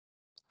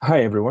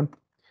Hi, everyone.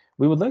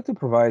 We would like to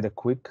provide a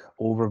quick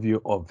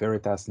overview of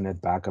Veritas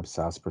NetBackup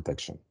SaaS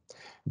Protection.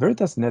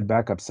 Veritas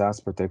NetBackup SaaS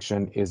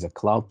Protection is a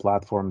cloud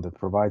platform that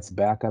provides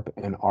backup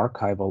and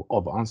archival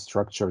of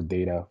unstructured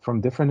data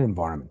from different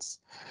environments.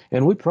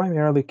 And we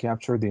primarily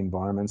capture the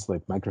environments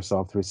like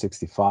Microsoft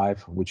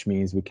 365, which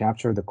means we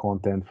capture the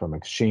content from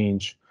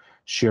Exchange,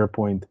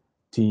 SharePoint,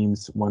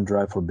 Teams,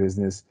 OneDrive for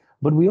Business,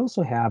 but we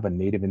also have a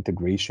native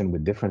integration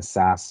with different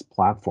SaaS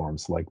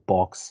platforms like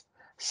Box,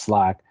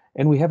 Slack,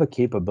 and we have a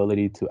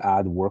capability to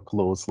add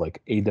workloads like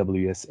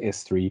AWS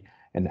S3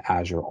 and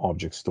Azure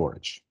Object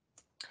Storage.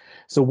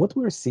 So what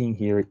we're seeing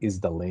here is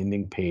the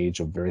landing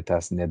page of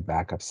Veritas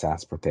NetBackup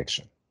SaaS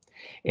Protection.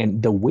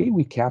 And the way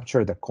we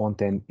capture the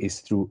content is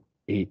through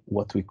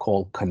what we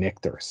call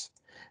connectors.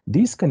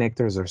 These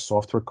connectors are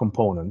software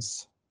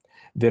components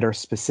that are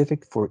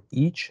specific for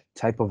each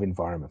type of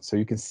environment. So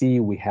you can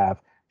see we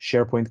have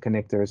SharePoint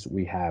connectors,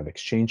 we have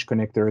Exchange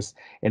connectors,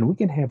 and we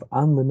can have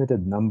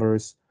unlimited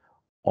numbers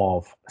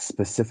of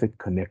specific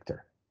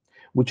connector,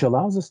 which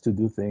allows us to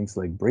do things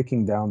like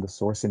breaking down the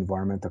source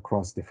environment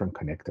across different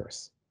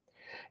connectors.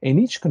 And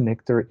each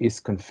connector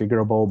is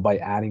configurable by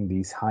adding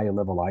these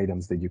high-level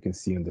items that you can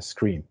see on the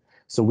screen.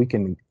 So we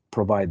can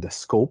provide the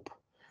scope,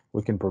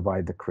 we can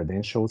provide the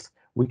credentials,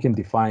 we can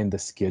define the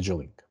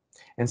scheduling.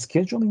 And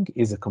scheduling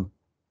is a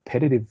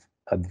competitive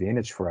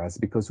advantage for us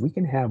because we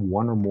can have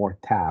one or more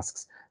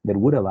tasks that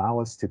would allow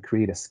us to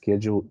create a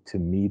schedule to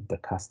meet the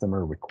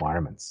customer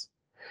requirements.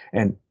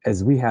 And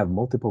as we have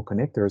multiple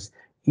connectors,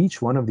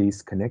 each one of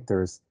these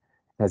connectors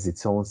has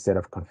its own set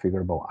of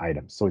configurable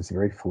items. So it's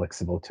very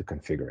flexible to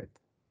configure it.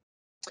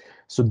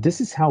 So this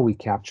is how we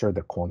capture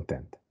the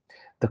content.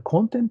 The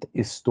content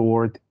is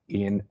stored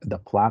in the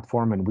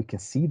platform, and we can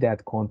see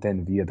that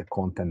content via the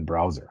content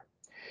browser.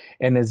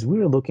 And as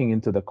we're looking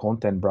into the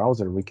content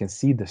browser, we can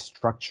see the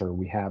structure.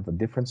 We have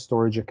different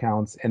storage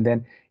accounts, and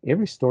then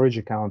every storage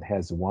account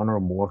has one or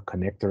more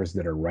connectors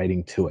that are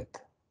writing to it.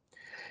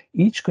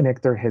 Each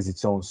connector has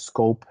its own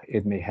scope.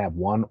 It may have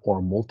one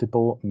or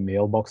multiple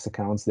mailbox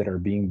accounts that are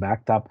being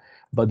backed up,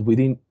 but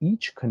within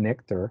each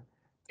connector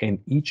and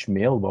each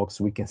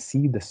mailbox, we can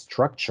see the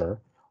structure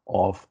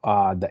of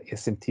the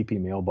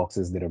SMTP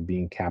mailboxes that are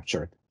being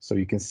captured. So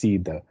you can see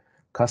the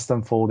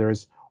custom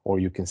folders, or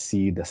you can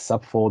see the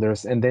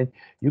subfolders, and then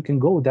you can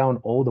go down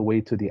all the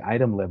way to the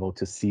item level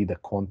to see the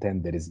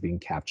content that is being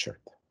captured.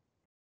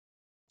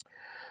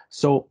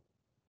 So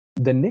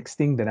the next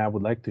thing that I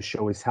would like to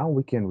show is how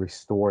we can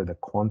restore the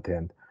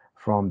content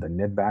from the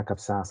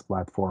NetBackup SaaS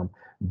platform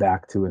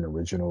back to an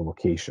original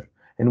location.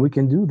 And we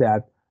can do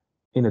that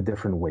in a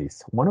different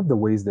ways. One of the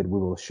ways that we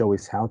will show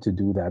is how to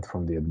do that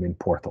from the admin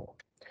portal.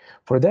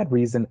 For that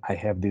reason, I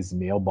have this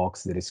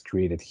mailbox that is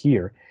created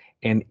here.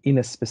 And in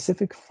a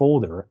specific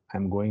folder,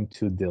 I'm going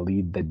to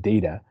delete the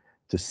data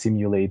to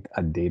simulate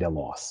a data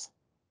loss.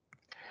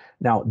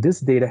 Now, this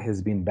data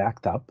has been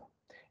backed up,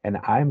 and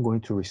I'm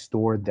going to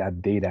restore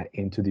that data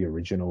into the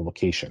original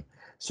location.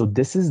 So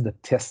this is the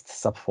test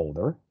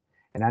subfolder,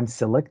 and I'm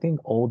selecting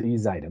all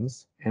these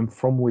items. And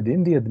from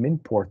within the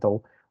admin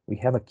portal, we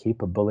have a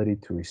capability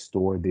to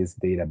restore this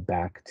data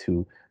back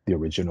to the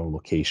original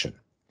location.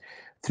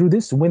 Through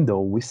this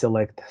window, we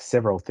select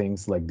several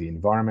things like the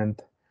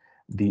environment,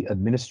 the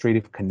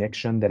administrative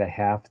connection that I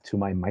have to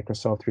my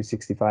Microsoft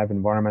 365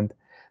 environment.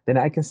 Then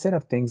I can set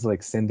up things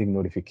like sending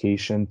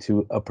notification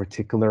to a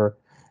particular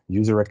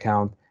user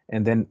account.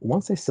 And then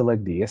once I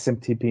select the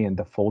SMTP and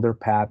the folder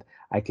path,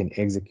 I can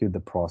execute the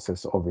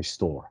process of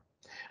restore.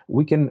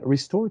 We can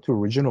restore to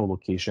original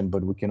location,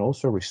 but we can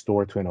also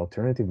restore to an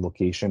alternative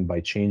location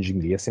by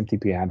changing the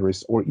SMTP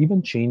address or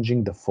even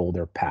changing the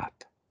folder path.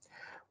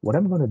 What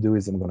I'm going to do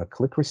is I'm going to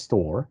click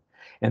restore,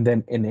 and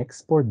then an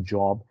export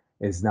job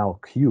is now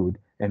queued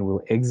and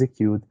will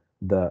execute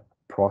the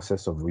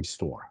process of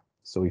restore.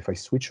 So if I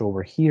switch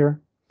over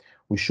here,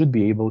 we should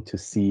be able to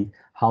see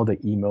how the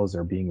emails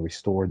are being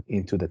restored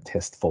into the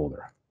test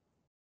folder.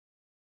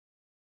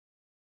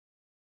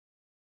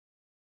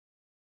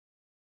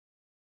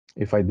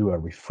 If I do a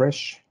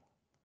refresh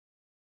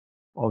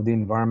of the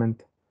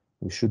environment,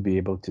 we should be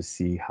able to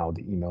see how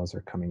the emails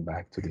are coming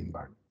back to the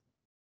environment.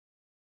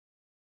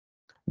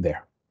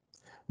 There.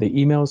 The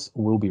emails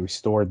will be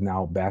restored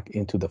now back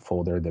into the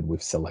folder that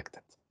we've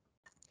selected.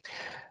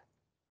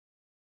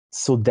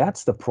 So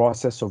that's the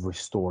process of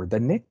restore. The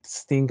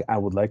next thing I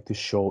would like to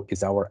show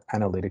is our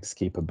analytics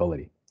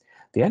capability.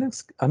 The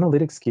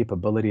analytics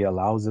capability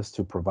allows us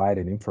to provide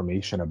an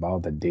information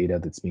about the data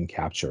that's being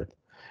captured.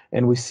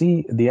 And we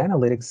see the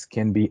analytics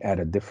can be at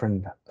a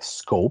different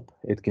scope.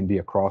 It can be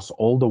across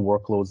all the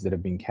workloads that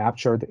have been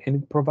captured, and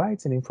it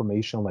provides an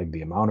information like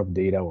the amount of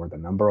data or the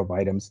number of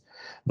items,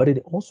 but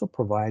it also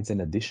provides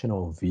an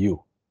additional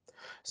view.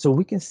 So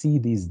we can see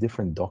these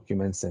different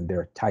documents and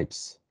their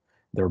types,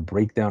 their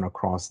breakdown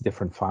across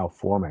different file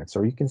formats,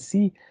 or you can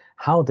see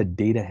how the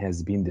data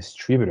has been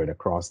distributed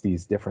across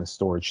these different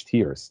storage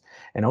tiers.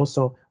 And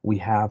also we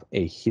have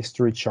a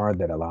history chart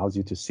that allows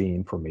you to see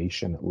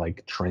information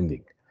like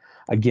trending.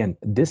 Again,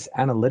 this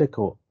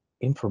analytical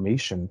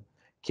information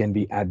can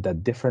be at the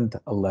different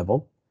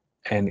level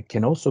and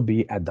can also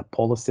be at the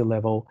policy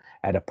level,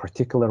 at a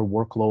particular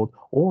workload,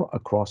 or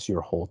across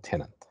your whole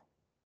tenant.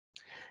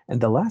 And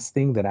the last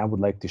thing that I would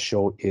like to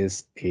show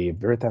is a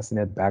Veritas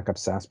NetBackup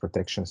SaaS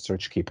Protection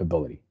search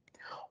capability.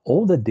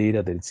 All the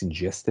data that is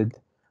ingested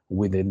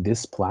within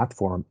this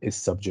platform is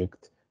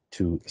subject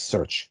to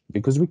search.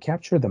 Because we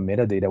capture the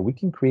metadata, we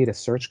can create a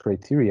search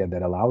criteria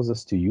that allows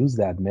us to use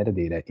that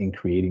metadata in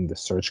creating the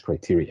search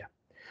criteria.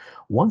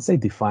 Once I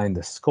define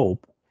the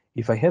scope,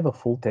 if I have a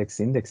full text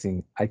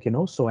indexing, I can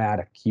also add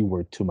a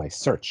keyword to my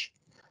search.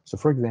 So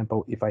for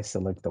example, if I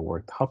select the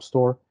word Hub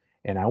Store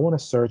and I want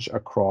to search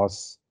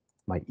across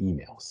my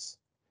emails.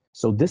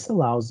 So this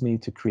allows me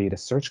to create a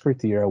search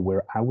criteria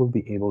where I will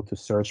be able to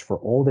search for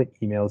all the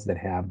emails that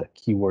have the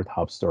keyword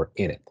Hub Store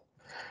in it.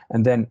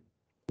 And then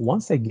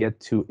once I get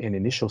to an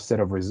initial set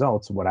of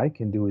results, what I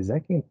can do is I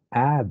can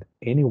add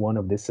any one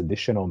of this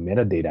additional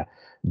metadata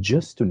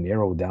just to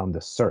narrow down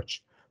the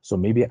search. So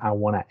maybe I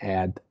want to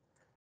add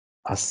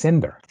a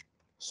sender.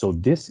 So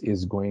this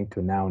is going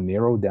to now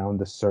narrow down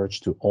the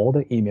search to all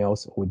the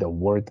emails with the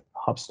word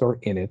Hub Store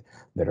in it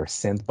that are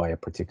sent by a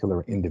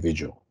particular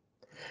individual.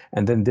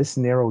 And then this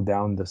narrowed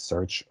down the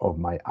search of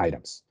my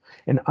items.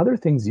 And other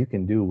things you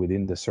can do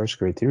within the search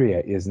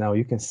criteria is now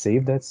you can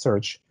save that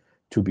search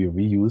to be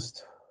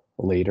reused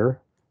later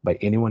by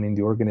anyone in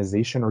the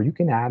organization, or you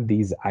can add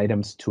these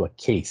items to a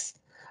case.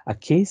 A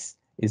case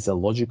is a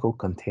logical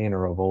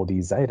container of all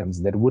these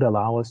items that would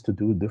allow us to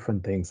do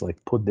different things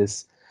like put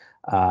this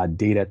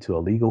data to a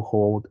legal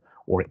hold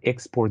or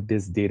export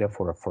this data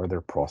for a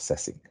further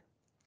processing.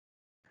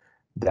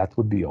 That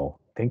would be all.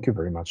 Thank you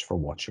very much for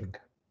watching.